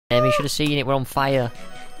Amy should have seen it. We're on fire.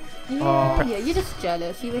 Yeah, yeah, you're just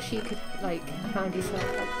jealous. You wish you could, like, hand yourself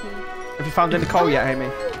like me. Have you found any coal yet, Amy?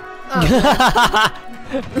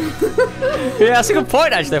 Yeah, that's a good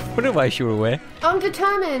point, actually. I wonder why she were away. I'm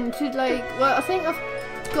determined to, like, well, I think I've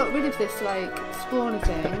got rid of this, like, spawner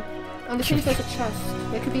thing. And as soon as there's a chest,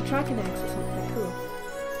 there could be dragon eggs or something cool.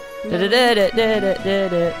 And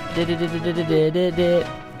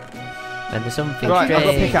there's something Right, I've got a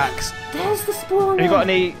strange. pickaxe. There's the spawner!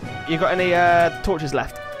 Have you got any torches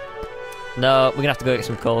left? No, we're gonna have to go get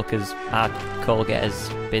some coal because our coal getter's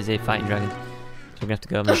busy fighting dragons. So we're gonna have to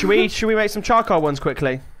go. Man. Should we make some charcoal ones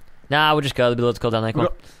quickly? Nah, we'll just go. There'll be loads of coal down there. Come on.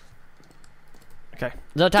 Okay.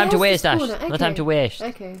 No time to There's waste, the Ash. spawner, No okay. time to waste.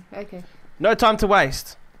 Okay, okay. No time to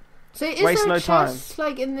waste. So is Waste there a no time. chest,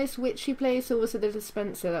 like, in this witchy place, or was it the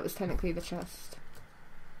dispenser that was technically the chest?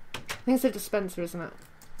 I think it's the dispenser, isn't it?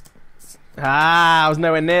 Ah, I was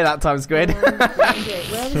nowhere near that time, Squid. Okay,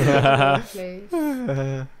 where was the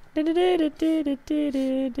place?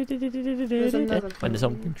 There's another When there's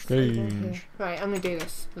something strange. Right, I'm gonna do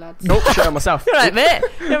this, lads. Nope, shut it myself. You're right, mate.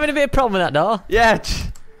 You're having a bit of problem with that door. Yeah.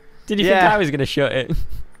 Did you think Yeah. I was gonna shut it?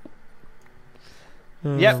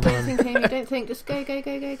 Yep. Don't think, Amy, don't think. Just go, go,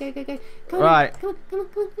 go, go, go, go, go. Come on, Right. Come on, come on,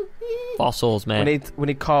 come on, come on. Fossils, mate. We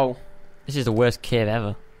need coal. This is the worst cave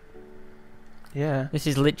ever. Yeah. This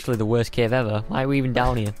is literally the worst cave ever. Why are we even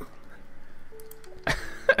down here?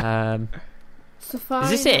 Safari, Is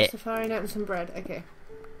this it? Safari net and some bread. Okay.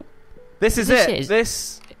 This is This it. is-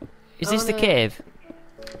 This. Is this the no. cave?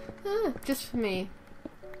 Just for me.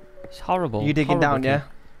 It's horrible. You digging horrible down, yeah?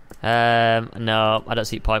 cave. No, I don't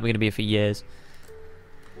see the point. We're gonna be here for years.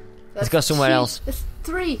 Let's go That's somewhere two- else. There's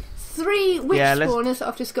three witch Yeah, let's- spawners that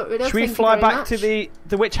I've just got rid of. Should we Thank you fly very back much. to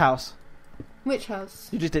the witch house? Witch house?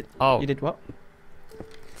 You just did. Oh, You did what?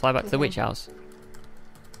 fly back to the Okay. witch house.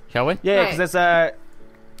 Shall we? Yeah, because Right. there's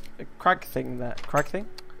a crag thing there. Crag thing?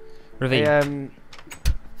 Ravine.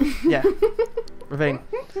 Yeah. Ravine.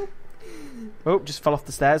 Oh, just fell off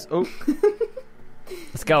the stairs. Oh.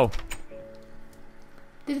 Let's go.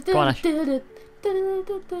 Go on, Ash. You're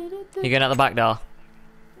going out the back door.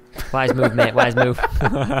 Wise move, mate. Wise move.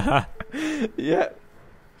 Yeah.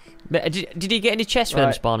 Did you get any chests for them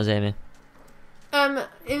Right. spawners, Amy?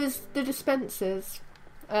 It was the dispensers.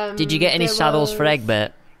 Did you get any there saddles for was-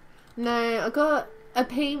 Egbert? No, I got a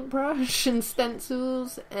paintbrush and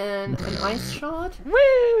stencils and an ice shard.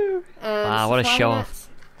 Woo! And Wow, what a safari show nets.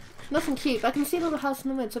 Nothing cute, but I can see a little house in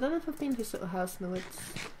the woods. I don't know if I've been to this little house in the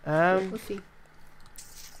woods. We'll see.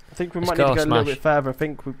 I think we Let's might need to go, go a little Smash. bit further. I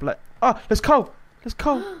think we've Oh, let's coal. Let's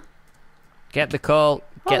coal. Get the coal.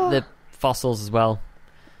 Get Oh. the fossils as well.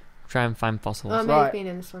 Try and find fossils. Oh, I may have Right. been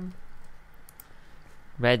in this one.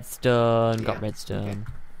 Redstone. Got Yeah, redstone.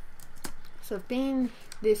 So I've been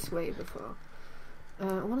this way before. I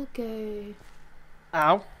want to go...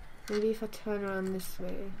 Ow. Maybe if I turn around this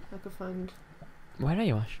way, I could find Where are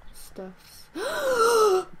you, Ash? stuffs.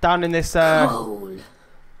 Down in this. Coal! You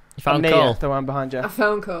found near coal. the one behind you. I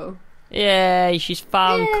found coal. Yay! She's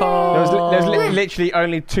found Yay. coal. There's literally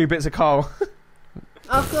only 2 bits of coal.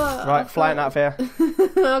 I've got... Right, I've flying got, out of here.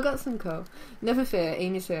 I've got some coal. Never fear,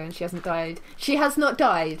 Amy's here and she hasn't died. She has not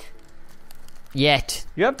died. Yet.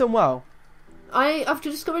 You have done well. I've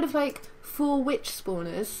just got rid of like 4 witch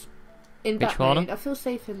spawners in Which bat one? mode. I feel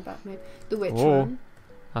safe in bat mode. The witch Oh. one.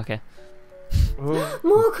 Okay. Ooh.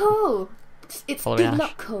 More coal! It's Follow me, good Ash.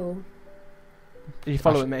 luck coal. Are you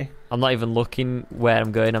following me? I'm not even looking where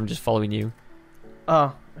I'm going. I'm just following you.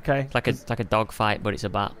 Oh, okay. It's like a dog fight, but it's a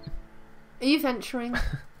bat. Are you venturing?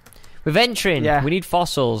 We're venturing. Yeah. We need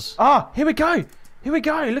fossils. Ah, here we go. Here we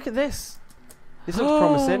go. Look at this. This looks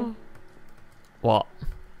promising. What?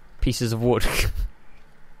 Pieces of wood.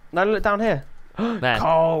 No, look down here. Man.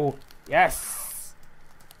 Coal. Yes.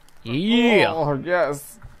 Yeah. Oh,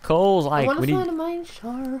 yes. Coal's I like want we to need find a mine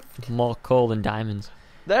shaft. more coal than diamonds.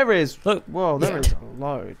 There is. Look. Whoa, there is a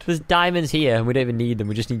load. There's diamonds here, and we don't even need them.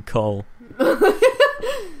 We just need coal.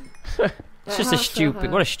 It's just a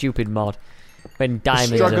stupid. What a stupid mod. When The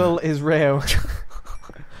diamonds. struggle is real.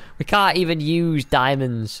 We can't even use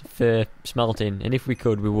diamonds for smelting, and if we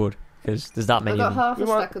could, we would, because there's that I've many got of them. half a We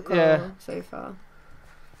might- stack of coal yeah. so far.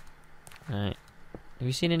 Right. Have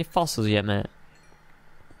you seen any fossils yet, mate?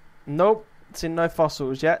 Nope. Seen no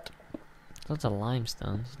fossils yet. Lots of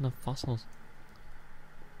limestone. There's no fossils.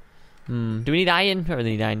 Do we need iron? We don't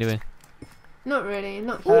really need iron, do we? Not really.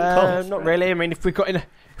 Not Not really. I mean, if we got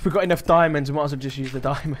enough diamonds, we might as well just use the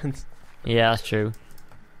diamonds. Yeah, that's true.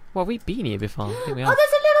 Well, we've been here before. I think we Oh, have.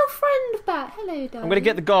 there's a little friend bat. Hello, darling. I'm gonna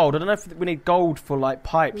get the gold. I don't know if we need gold for like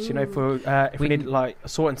pipes. You know, for if we We- need like a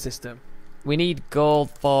sorting system. We need gold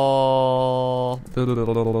for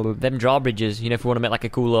them drawbridges. You know, if we want to make like a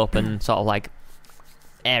cool open sort of like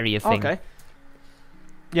area thing. Okay.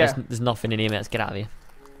 Yeah. There's nothing in here, mate. Let's get out of here.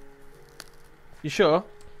 You sure?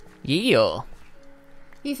 Yeah.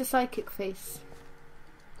 Use a psychic face.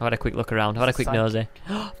 I've had a quick look around. I've had a quick Psychic. nosy.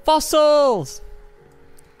 Fossils!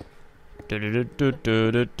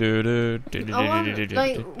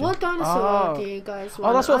 Like, what dinosaur do you guys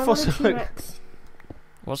want? that's what I want a fossil- T-Rex.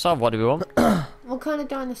 What's up? What do we want? What kind of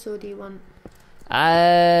dinosaur do you want?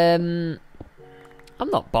 I'm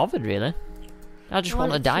not bothered really. I just I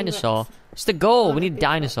want want a a dinosaur. T-Rex. It's the goal. want We a need big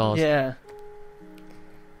dinosaurs. Yeah.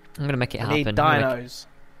 I'm gonna make it We happen. need I'm gonna dinos.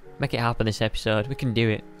 make it happen this episode. We can do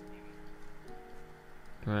it.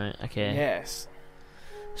 Right. Okay. Yes.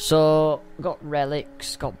 So got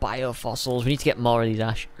relics, got biofossils. We need to get more of these,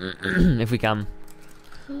 Ash, if we can.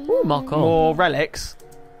 Ooh, more coal. More relics.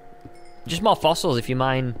 Just more fossils. If you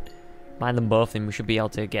mine them both, then we should be able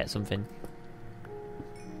to get something.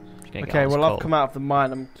 Just gonna get Okay, all this well, coal. I've come out of the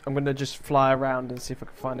mine. I'm going to just fly around and see if I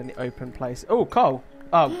can find any open place. Oh, coal.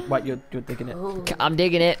 Oh, wait, you're digging it. Oh, I'm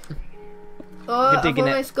digging it. oh You're I've digging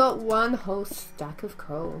it. almost got one whole stack of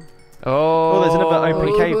coal. Oh, there's another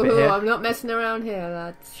open cave bit here. I'm not messing around here,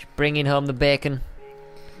 lads. Bringing home the bacon.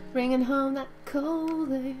 Bringing home that coal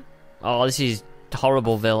there. Oh, this is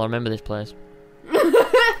Horribleville. I remember this place.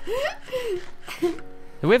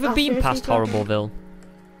 Have we ever Oh, been past seriously, Horribleville?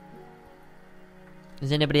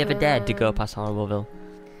 Has anybody ever dared to go past Horribleville?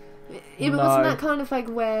 Yeah, but wasn't No. that kind of like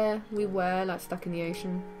where we were, like stuck in the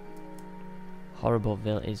ocean?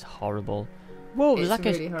 Horribleville is horrible. Whoa, there's It's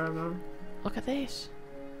like really horrible. look at this.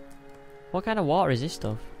 What kind of water is this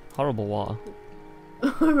stuff? Horrible water.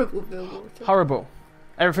 Horrible Bill water. Horrible.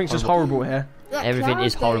 Everything's just horrible here. That Everything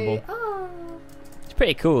is cloud horrible. day. Oh. It's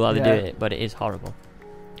pretty cool how they do Yeah. it, but it is horrible.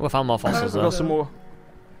 Oh, I found more fossils I've though. got some more.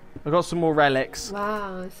 I've got some more relics.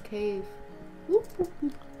 Wow, this cave.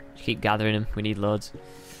 Just keep gathering them. We need loads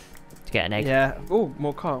to get an egg. Yeah. Oh,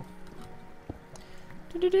 more coal.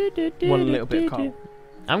 One little bit of coal.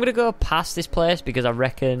 I'm gonna go past this place because I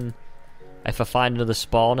reckon if I find another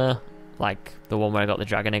spawner, like the one where I got the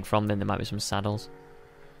dragon egg from, then there might be some saddles.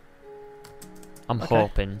 I'm Okay.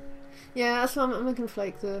 hoping. Yeah, that's what I'm looking for,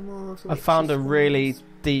 like the more. I found a really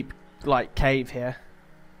deep, like, cave here.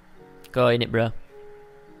 Go in it, bro.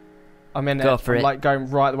 I'm in Go it. for I'm it. like going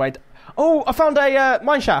right the way. Oh, I found a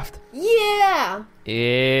mine shaft. Yeah.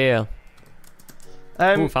 Yeah.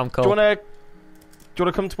 Ooh, found Do coal. you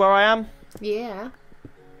wanna come to where I am? Yeah.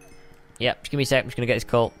 Yep, just give me a sec. I'm just gonna get this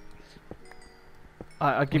coal.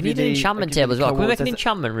 I'll We give you need the an enchantment I'll give you table as well. the Can we make an coordinates.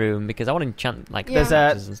 enchantment room? Because I want to enchant like Yeah. There's a-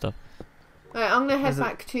 boxes and stuff. Right, I'm gonna head There's a-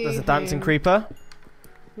 back to. There's a dancing home. creeper.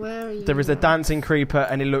 Where are you? There is a now? dancing creeper,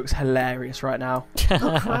 and it looks hilarious right now.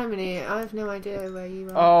 Oh, criminy! I have no idea where you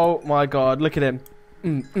are. Oh my god, look at him.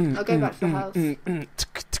 I'll go back to the house.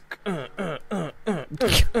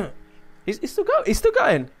 He's still going. He's still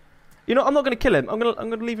going. You know, I'm not gonna kill him. I'm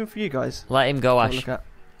gonna leave him for you guys. Let him go, Have a Ash. look at.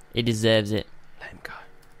 He deserves it. Let him go.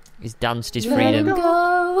 He's danced his Let freedom. him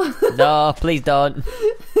go. No, please don't.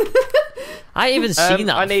 I ain't even seen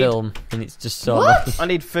I that need- film, and it's just so. What? I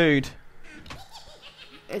need food.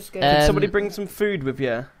 It's good. Um, Did somebody bring some food with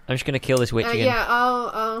you? I'm just gonna kill this witch again. Yeah,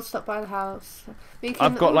 I'll stop by the house. We can,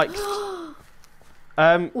 I've got like.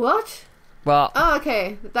 What? Well, Oh,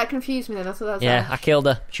 okay. That confused me then. I thought that was yeah, I Ash. killed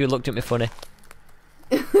her. She looked at me funny.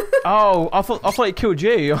 Oh, I thought it killed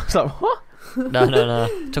you. I was like, what?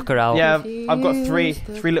 No. Took her out. Yeah, I've got three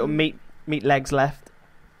Confused. little meat legs left.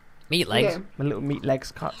 Meat legs. Okay. My little meat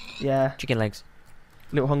legs cut. Yeah, Chicken legs.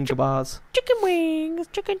 little hunger bars. Chicken wings.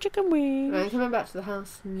 Chicken wings. Right, coming back to the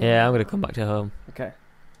house. now. Yeah, I'm gonna come back to home. Okay.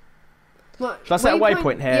 What? Shall I set a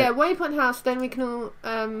waypoint here? Yeah, waypoint house. Then we can all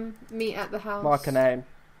meet at the house. Mark a name.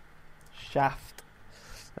 Shaft.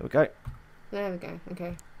 There we go. There we go.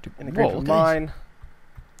 Okay. In a Whoa, group look of at this. mine.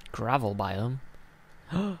 Gravel biome.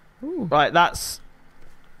 Ooh. Right, that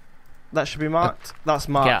should be marked. That's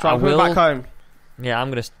marked. Yeah, Right, I I'm coming will- back home. Yeah, I'm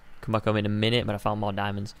gonna come back home in a minute, but I found more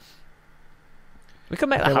diamonds. We could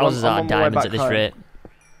make Okay, the well, houses I'm out on of my way diamonds back at this home. rate.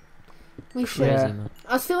 We should. Yeah. Crazy, man.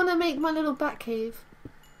 I still want to make my little bat cave.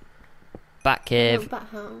 Bat My cave little bat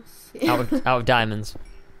house. out of diamonds.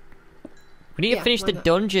 We need to Yeah, finish why the not?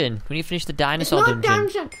 dungeon. We need to finish the It's dinosaur not a dungeon.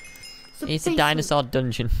 dungeon. It's a It's a basement. dinosaur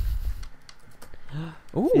dungeon.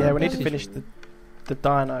 Ooh, Yeah, we need to this is- finish the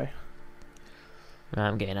dino. Right,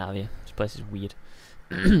 I'm getting out of here. This place is weird.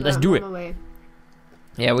 Right, Let's I'm do on it. my way.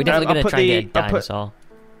 Yeah, we're definitely I'll gonna put try and the- get a I'll put- dinosaur.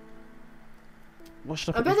 What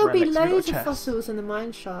should I I put bet these there'll be relics? Have we got a loads of chest? fossils in the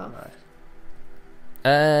mine shaft.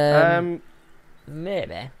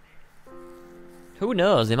 Maybe. Who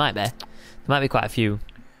knows? There might be. There might be quite a few.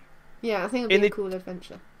 Yeah, I think it'd be a cool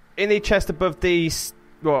adventure. In the chest above the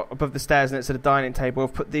stairs next to the dining table,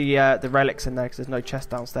 I've put the relics in there because there's no chest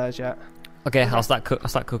downstairs yet. Okay, I'll start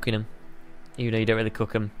cooking them. Even though you don't really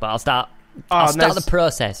cook them, but I'll start the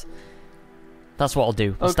process. That's what I'll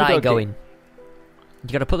do. I'll start it going. You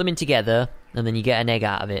got to put them in together, and then you get an egg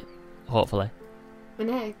out of it. Hopefully. An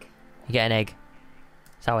egg. You get an egg.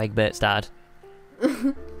 That's how egg bait started.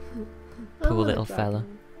 Poor little fella.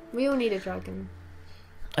 We all need a dragon.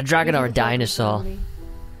 A dragon or a dinosaur?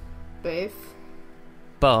 Both.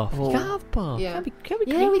 Both. You can't have both. Yeah. Can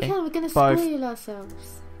we Yeah, we can. We're gonna spoil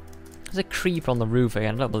ourselves. There's a creeper on the roof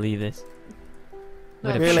again. I don't believe this.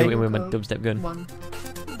 I'm gonna Really? shoot him with my dubstep gun. One.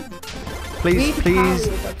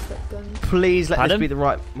 Please let this be the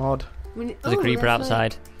right mod. There's a creeper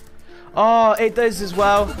outside. Oh, it does as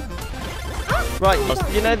well. Right,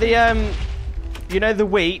 you know the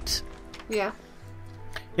wheat. Yeah.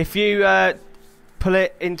 If you pull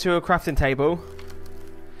it into a crafting table,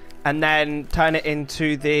 and then turn it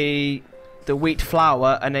into the wheat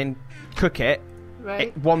flour, and then cook it.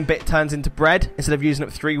 Right. One bit turns into bread instead of using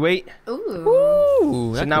up 3 wheat.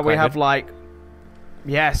 Ooh. So now we have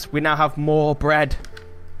we now have more bread.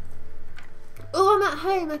 Oh, I'm at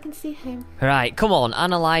home. I can see home. Right, come on,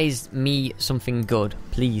 analyze me something good,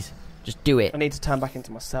 please. Just do it. I need to turn back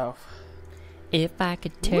into myself. If I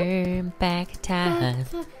could turn back time.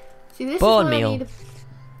 See, this Bone is why meal. I need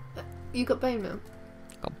you got bone meal?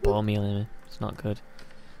 Got bone meal in it. It's not good.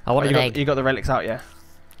 I want an egg. You got the relics out, yeah?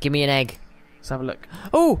 Give me an egg. Let's have a look.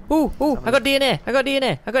 Oh! I got DNA.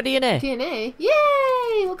 DNA?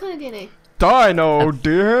 Yay! What kind of DNA? Dino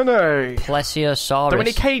DNA. Plesiosaurus. Don't we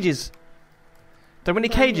need cages? Don't we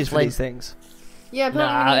need cages for these things? Yeah,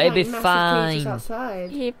 nah, it'd be fine.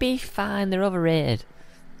 Outside. It'd be fine. They're overrated.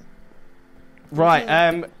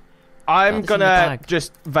 Right. I'm gonna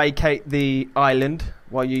just vacate the island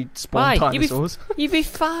while you spawn dinosaurs. You'd be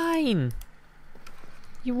fine.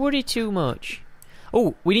 You worry too much.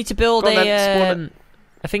 Oh, we need to build a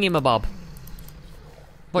thingy-mabob.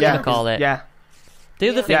 What do you call it? Yeah. The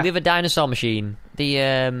other thing, the other dinosaur machine. What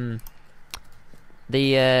do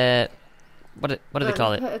they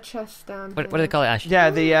call it? Put a chest down. What do they call it, Ash? Yeah,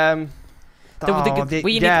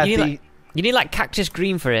 you need like cactus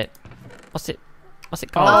green for it. What's it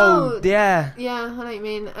called? Oh, yeah. Yeah, I know what you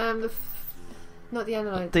mean. Not the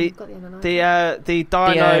analyte. The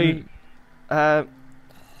dino.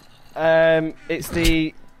 It's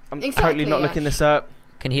the. I'm totally not looking this up.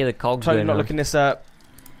 Can hear the cogs. Totally going not on. looking this up.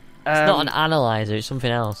 It's not an analyzer. It's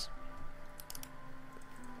something else.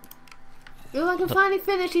 Oh, I can finally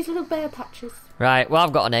finish these little bear patches. Right. Well,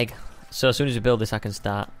 I've got an egg. So as soon as we build this, I can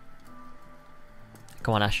start.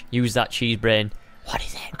 Come on, Ash. Use that cheese brain. What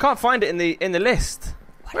is it? I can't find it in the list.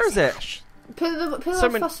 Where is it? Ash? Put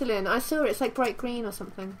the fossil in. I saw it. It's like bright green or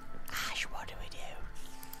something. Ash, what do we do?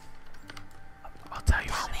 I'll tell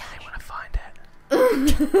you when I find it.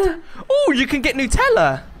 Oh, you can get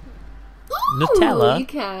Nutella. Nutella? You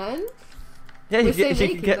can. Yeah, you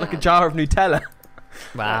can get like a jar of Nutella.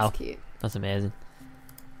 Wow. That's cute. That's amazing.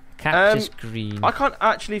 Cactus green. I can't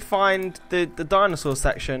actually find the dinosaur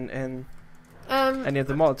section in any of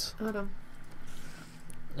the mods. Hold on.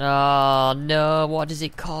 Oh no, what is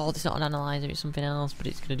it called? It's not an analyzer, it's something else, but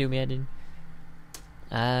it's gonna do me head in.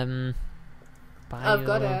 I've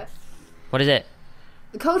got it. What is it?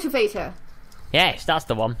 The cultivator. Yes, that's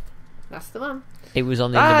the one. That's the one. It was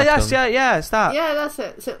on the end of my tongue. Yeah, it's that. Yeah, that's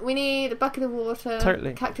it. So we need a bucket of water,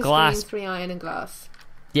 cactus glass. green, 3 iron, and glass.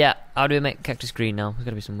 Yeah, how do we make cactus green now? There's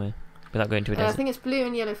gotta be somewhere without going to a desert. I think it's blue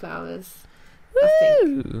and yellow flowers.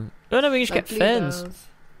 Woo! Oh no, we just get ferns.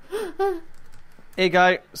 Here you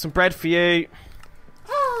go, some bread for you.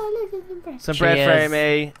 Oh, look at some bread. Some bread for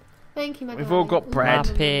Amy. Thank you, my We've all got bread.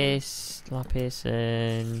 Lapis,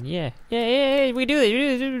 and yeah, we do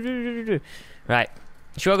this. Right,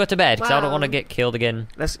 should I go to bed? Because I don't want to get killed again.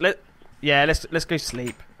 Let's go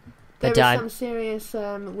sleep. There is some serious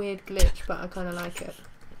weird glitch, but I kind of like it.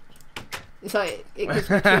 It's like it gives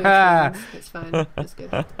me 2 options. It's fine. It's good.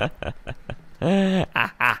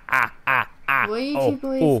 What are you two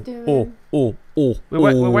boys doing?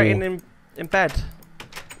 We're waiting in bed.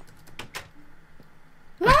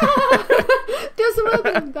 There's a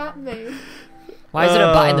welcome bat me. Why is there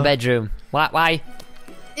a bat in the bedroom? Why?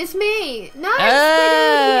 It's me. No, oh,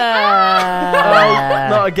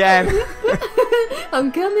 not again.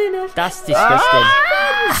 I'm coming. That's disgusting.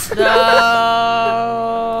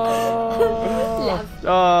 No.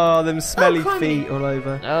 Oh, them smelly feet all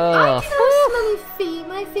over. Oh. Smelly feet.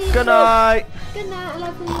 My feet. Good night. Good night. I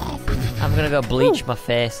love you. I'm gonna go bleach my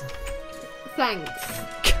face. Thanks.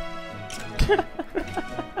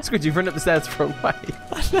 That's good. You've run up the stairs the wrong way.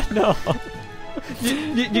 No.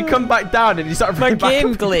 You come back down and you start My running back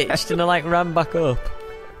game up glitched and I like ran back up.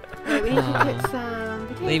 Right, we need to put some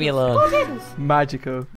potatoes. Leave me alone. Potatoes. Magical.